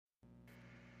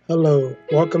Hello,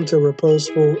 welcome to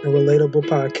Reposeful and Relatable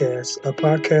Podcast, a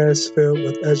podcast filled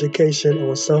with education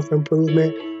on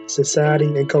self-improvement, society,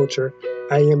 and culture.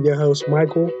 I am your host,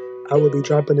 Michael. I will be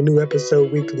dropping a new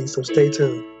episode weekly, so stay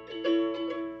tuned.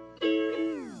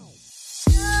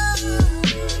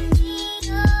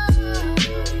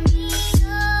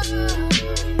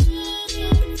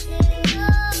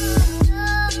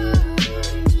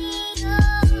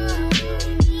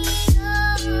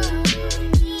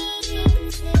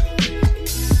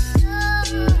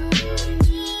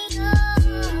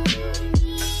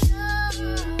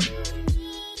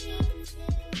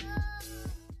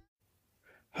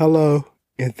 Hello,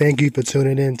 and thank you for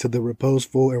tuning in to the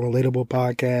Reposeful and Relatable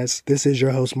Podcast. This is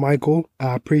your host, Michael.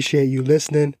 I appreciate you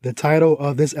listening. The title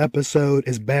of this episode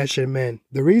is Bashing Men.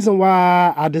 The reason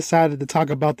why I decided to talk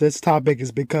about this topic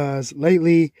is because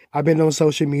lately I've been on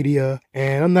social media,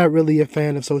 and I'm not really a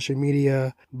fan of social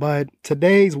media, but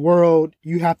today's world,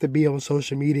 you have to be on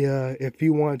social media if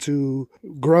you want to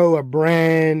grow a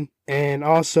brand and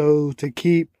also to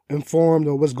keep informed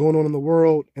of what's going on in the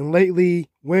world. And lately,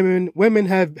 women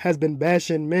has been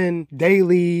bashing men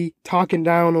daily, talking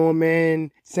down on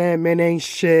men, saying men ain't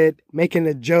shit, making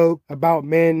a joke about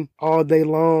men all day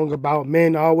long, about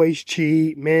men always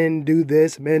cheat, men do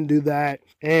this, men do that.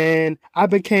 And I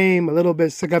became a little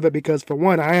bit sick of it because, for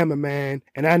one, I am a man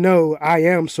and I know I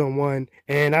am someone,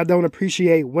 and I don't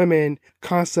appreciate women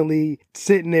constantly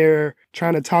sitting there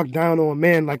trying to talk down on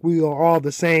men like we are all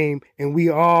the same and we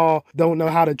all don't know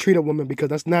how to treat a woman, because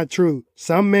that's not true.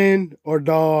 Some men are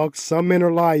dogs, some men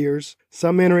are liars,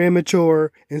 some men are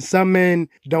immature, and some men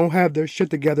don't have their shit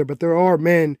together. But there are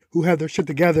men who have their shit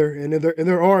together, and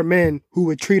there are men who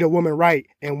would treat a woman right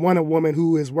and want a woman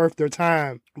who is worth their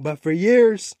time. But for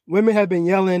years, women have been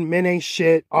yelling, men ain't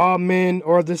shit, all men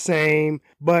are the same,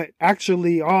 but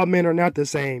actually all men are not the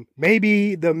same.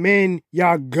 Maybe the men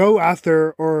y'all go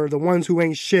after are the ones who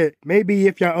ain't shit. Maybe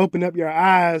if y'all open up your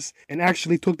eyes and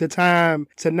actually took the time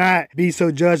to not be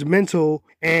so judgmental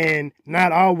and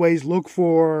not always look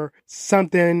for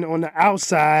something on the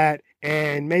outside,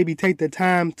 and maybe take the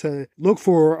time to look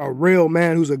for a real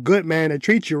man who's a good man to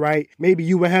treat you right, maybe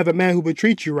you would have a man who would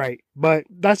treat you right. But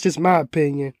that's just my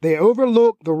opinion. They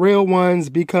overlook the real ones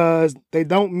because they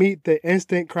don't meet the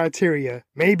instant criteria.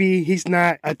 Maybe he's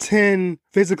not a 10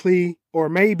 physically, or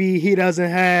maybe he doesn't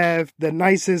have the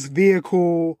nicest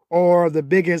vehicle or the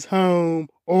biggest home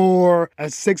or a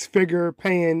 6-figure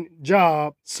paying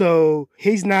job. So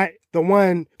he's not the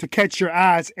one to catch your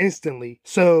eyes instantly.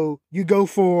 So you go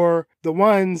for the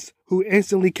ones who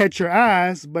instantly catch your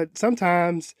eyes, but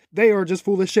sometimes they are just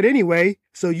full of shit anyway.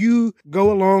 So you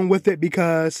go along with it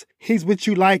because he's what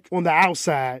you like on the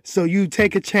outside. So you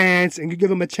take a chance and you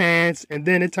give him a chance, and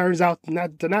then it turns out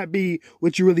to not be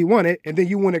what you really wanted. And then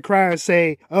you want to cry and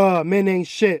say, oh, men ain't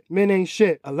shit, men ain't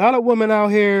shit. A lot of women out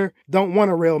here don't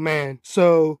want a real man.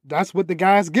 So that's what the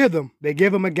guys give them. They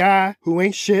give them a guy who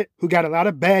ain't shit, who got a lot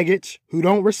of baggage, who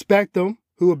don't respect them,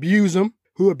 who abuse them,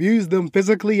 who abuse them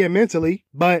physically and mentally,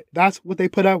 but that's what they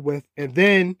put up with. And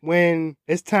then when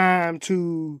it's time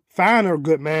to find a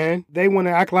good man, they want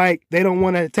to act like they don't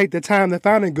want to take the time to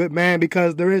find a good man,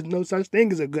 because there is no such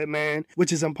thing as a good man,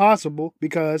 which is impossible,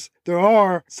 because there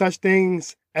are such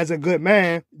things as a good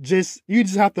man. You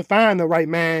just have to find the right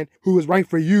man who is right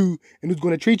for you and who's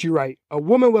going to treat you right. A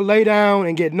woman will lay down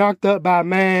and get knocked up by a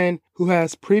man who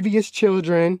has previous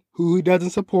children who he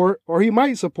doesn't support, or he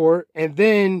might support, and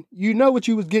then you know what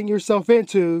you was getting yourself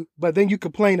into, but then you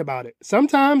complain about it.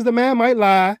 Sometimes the man might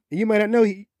lie, and you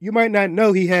might not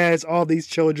know he has all these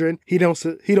children he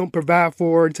don't provide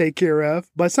for and take care of,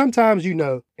 but sometimes you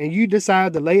know, and you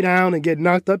decide to lay down and get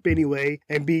knocked up anyway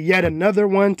and be yet another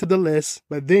one to the list.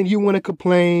 But then you want to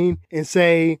complain and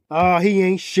say, oh, he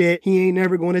ain't shit, he ain't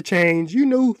never going to change. You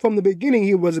knew from the beginning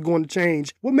he wasn't going to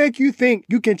change. What make you think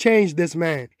you can change this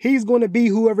man? He's going to be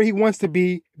whoever he wants to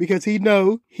be, because he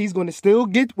know he's going to still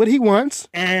get what he wants,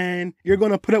 and you're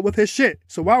going to put up with his shit.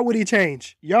 So why would he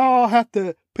change? Y'all have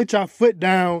to put your foot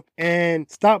down and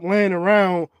stop laying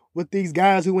around with these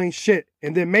guys who ain't shit,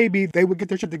 and then maybe they would get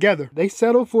their shit together. They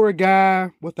settle for a guy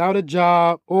without a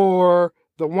job, or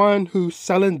the one who's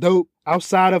selling dope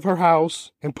outside of her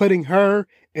house and putting her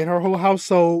and her whole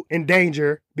household in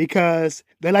danger, because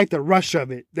they like the rush of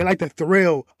it. They like the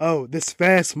thrill. Oh, this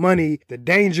fast money, the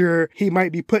danger he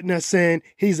might be putting us in.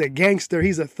 He's a gangster,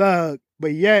 he's a thug.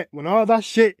 But yet, when all that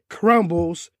shit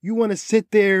crumbles, you want to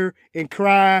sit there and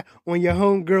cry on your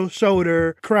homegirl's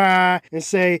shoulder, cry and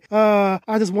say, I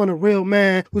just want a real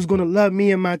man who's going to love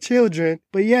me and my children.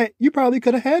 But yet, you probably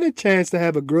could have had a chance to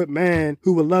have a good man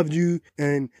who would love you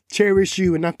and cherish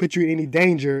you and not put you in any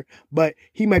danger. But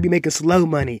he might be making slow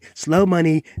money. Slow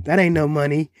money, that ain't no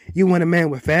money. You want a man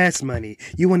with fast money.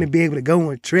 You want to be able to go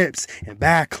on trips and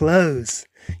buy clothes.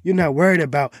 You're not worried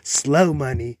about slow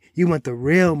money. You want the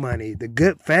real money, the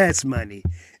good fast money.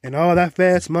 And all that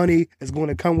fast money is going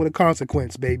to come with a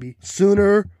consequence, baby.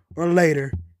 Sooner or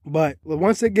later. But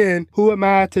once again, who am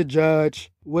I to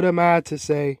judge? What am I to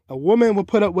say? A woman will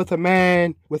put up with a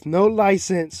man with no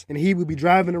license, and he will be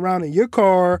driving around in your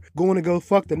car, going to go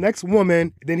fuck the next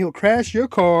woman. Then he'll crash your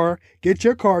car, get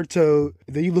your car towed.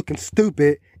 Then you looking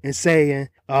stupid and saying,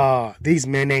 these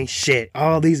men ain't shit.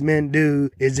 All these men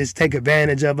do is just take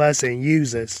advantage of us and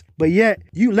use us. But yet,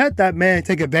 you let that man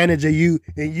take advantage of you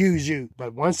and use you.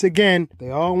 But once again, they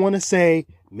all want to say,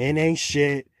 men ain't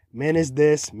shit. Men is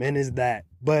this, men is that.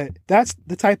 But that's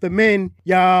the type of men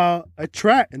y'all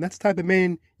attract, and that's the type of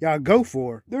men y'all go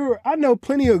for. I know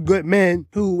plenty of good men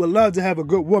who would love to have a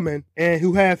good woman and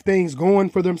who have things going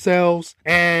for themselves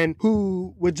and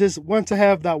who would just want to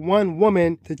have that one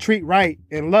woman to treat right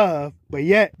and love, but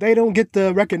yet they don't get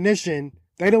the recognition.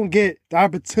 They don't get the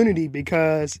opportunity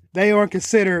because they aren't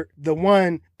considered the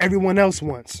one everyone else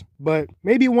wants. But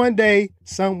maybe one day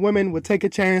some women will take a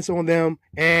chance on them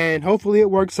and hopefully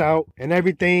it works out and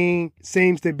everything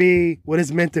seems to be what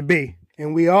it's meant to be.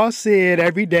 And we all see it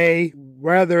every day,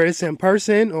 whether it's in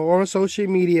person or on social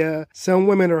media. Some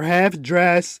women are half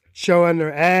dressed, showing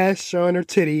their ass, showing their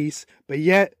titties, but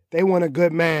yet they want a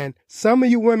good man. Some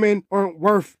of you women aren't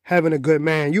worth having a good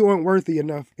man. You aren't worthy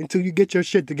enough until you get your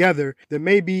shit together. Then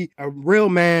maybe a real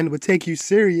man would take you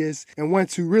serious and want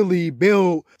to really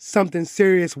build something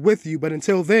serious with you. But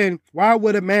until then, why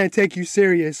would a man take you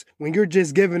serious when you're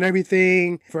just giving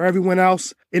everything for everyone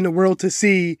else in the world to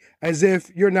see as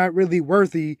if you're not really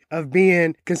worthy of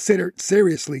being considered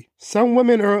seriously? Some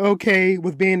women are okay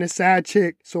with being a side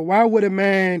chick, so why would a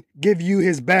man give you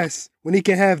his best when he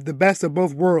can have the best of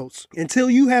both worlds?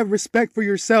 Until you have respect for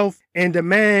yourself and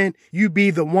demand you be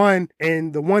the one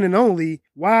and the one and only,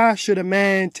 why should a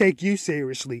man take you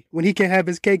seriously when he can have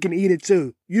his cake and eat it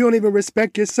too? You don't even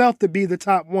respect yourself to be the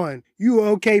top one. You are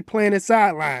okay playing a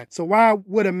sideline. So why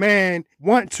would a man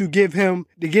want to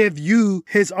give you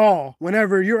his all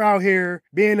whenever you're out here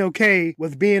being okay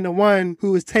with being the one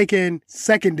who is taken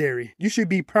secondary? You should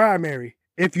be primary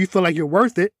if you feel like you're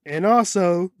worth it. And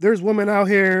also, there's women out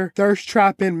here thirst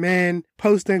trapping men,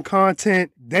 posting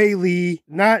content daily,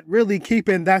 not really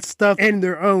keeping that stuff in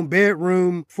their own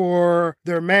bedroom for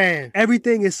their man.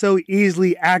 Everything is so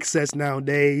easily accessed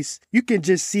nowadays. You can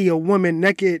just see a woman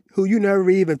naked who you never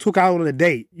even took out on a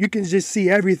date. You can just see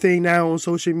everything now on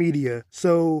social media.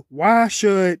 So why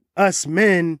should us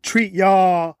men treat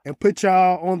y'all and put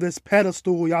y'all on this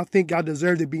pedestal y'all think y'all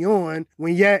deserve to be on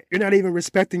when yet you're not even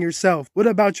respecting yourself? What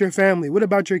about your family? What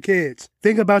about your kids?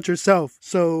 Think about yourself.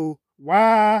 So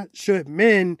why should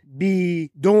men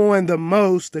be doing the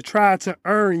most to try to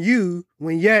earn you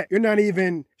when yet you're not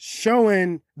even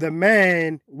showing the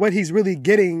man what he's really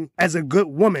getting as a good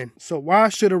woman? So why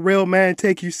should a real man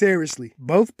take you seriously?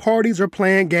 Both parties are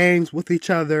playing games with each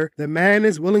other. The man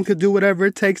is willing to do whatever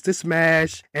it takes to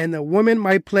smash, and the woman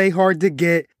might play hard to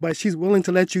get, but she's willing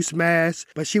to let you smash,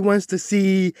 but she wants to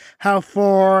see how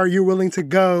far you're willing to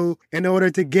go in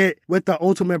order to get what the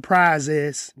ultimate prize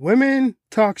is. Women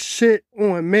talk shit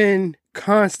on men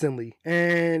constantly,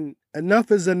 and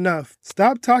enough is enough.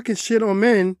 Stop talking shit on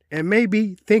men and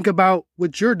maybe think about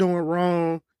what you're doing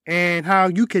wrong and how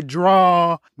you could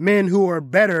draw men who are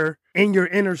better in your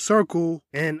inner circle,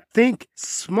 and think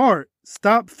smart.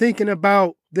 Stop thinking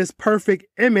about this perfect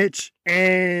image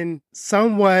and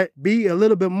somewhat be a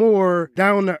little bit more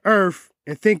down to earth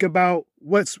and think about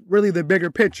what's really the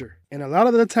bigger picture. And a lot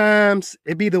of the times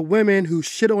it be the women who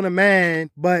shit on a man,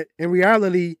 but in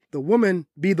reality, the woman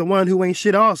be the one who ain't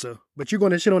shit also. But you're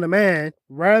going to shit on a man.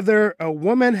 Whether a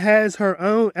woman has her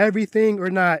own everything or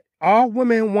not, all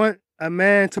women want a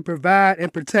man to provide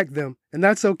and protect them. And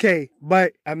that's okay.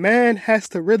 But a man has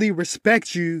to really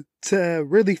respect you to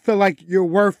really feel like you're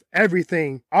worth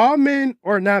everything. All men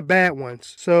are not bad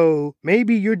ones. So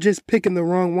maybe you're just picking the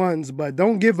wrong ones, but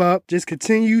don't give up. Just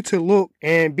continue to look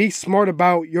and be smart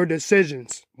about your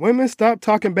decisions. Women, stop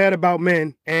talking bad about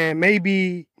men, and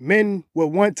maybe men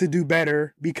will want to do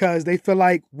better because they feel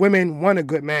like women want a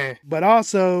good man. But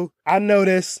also, I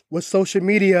notice with social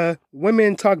media,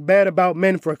 women talk bad about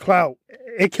men for clout.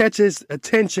 It catches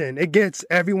attention. It gets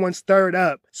everyone stirred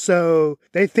up. So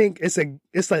they think it's a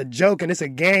it's a joke and it's a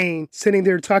game sitting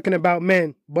there talking about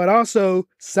men. But also,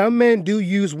 some men do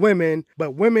use women,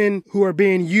 but women who are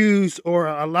being used or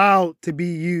allowed to be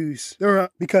used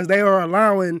because they are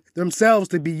allowing themselves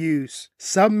to be used.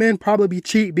 Some men probably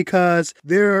cheat because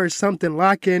there is something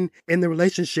lacking in the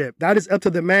relationship. That is up to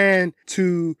the man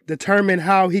to determine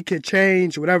how he can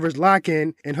change whatever's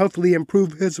lacking and hopefully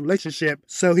improve his relationship,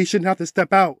 so he shouldn't have to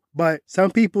step out. But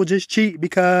some people just cheat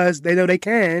because they know they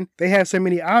can. They have so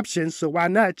many options, so why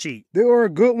not cheat? There are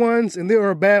good ones and there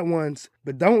are bad ones,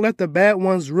 but don't let the bad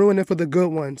ones ruin it for the good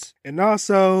ones. And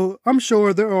also, I'm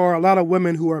sure there are a lot of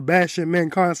women who are bashing men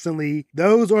constantly.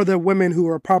 Those are the women who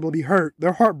are probably hurt.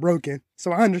 They're heartbroken.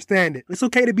 So I understand it. It's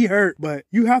okay to be hurt, but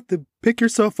you have to pick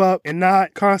yourself up and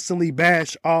not constantly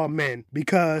bash all men,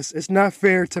 because it's not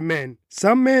fair to men.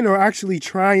 Some men are actually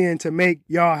trying to make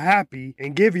y'all happy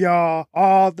and give y'all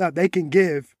all that they can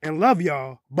give and love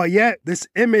y'all. But yet this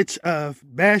image of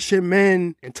bashing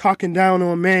men and talking down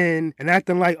on men and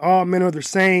acting like all men are the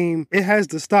same, it has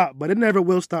to stop. But it never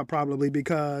will stop, probably,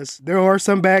 because there are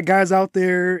some bad guys out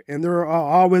there and there are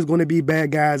always going to be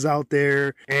bad guys out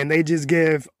there, and they just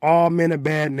give all men a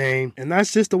bad name. And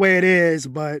that's just the way it is.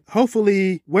 But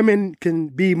hopefully women can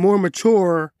be more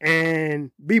mature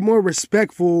and be more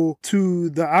respectful to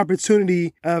the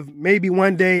opportunity of maybe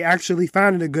one day actually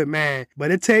finding a good man.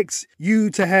 But it takes you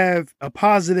to have a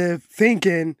positive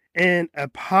thinking and a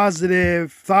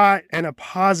positive thought and a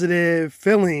positive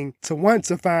feeling to want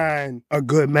to find a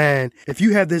good man. If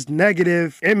you have this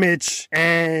negative image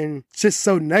and just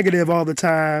so negative all the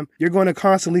time, you're going to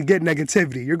constantly get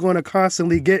negativity. You're going to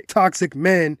constantly get toxic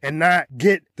men and not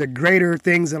get the greater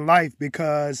things in life,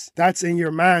 because that's in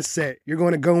your mindset. You're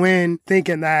going to go in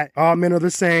thinking that all men are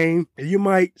the same. You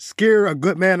might scare a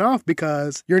good man off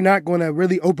because you're not going to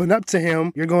really open up to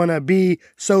him. You're going to be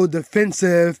so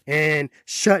defensive and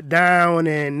shut down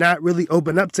and not really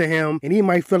open up to him, and he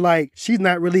might feel like she's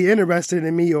not really interested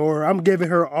in me, or I'm giving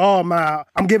her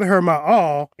my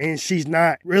all and she's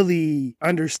not really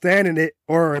understanding it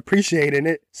or appreciating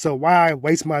it. So why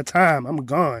waste my time? I'm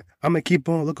gone. I'm gonna keep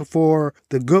on looking for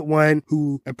the good one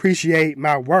who appreciate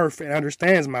my worth and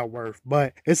understands my worth.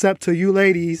 But it's up to you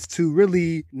ladies to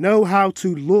really know how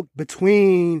to look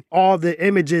between all the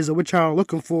images of what y'all are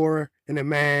looking for in a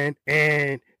man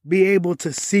and be able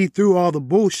to see through all the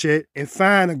bullshit and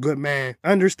find a good man,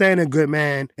 understand a good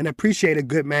man, and appreciate a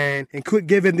good man, and quit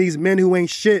giving these men who ain't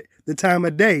shit the time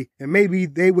of day. And maybe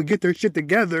they would get their shit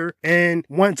together and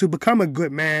want to become a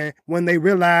good man when they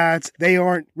realize they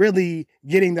aren't really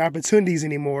getting the opportunities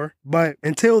anymore. But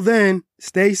until then,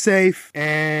 stay safe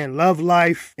and love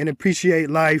life and appreciate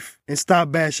life and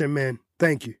stop bashing men.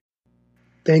 Thank you.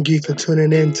 Thank you for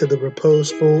tuning in to the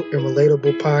Reposeful and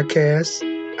Relatable podcast.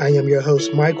 I am your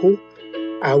host, Michael.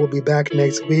 I will be back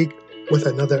next week with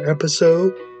another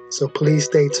episode, so please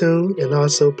stay tuned, and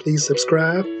also please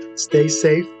subscribe, stay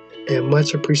safe, and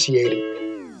much appreciated.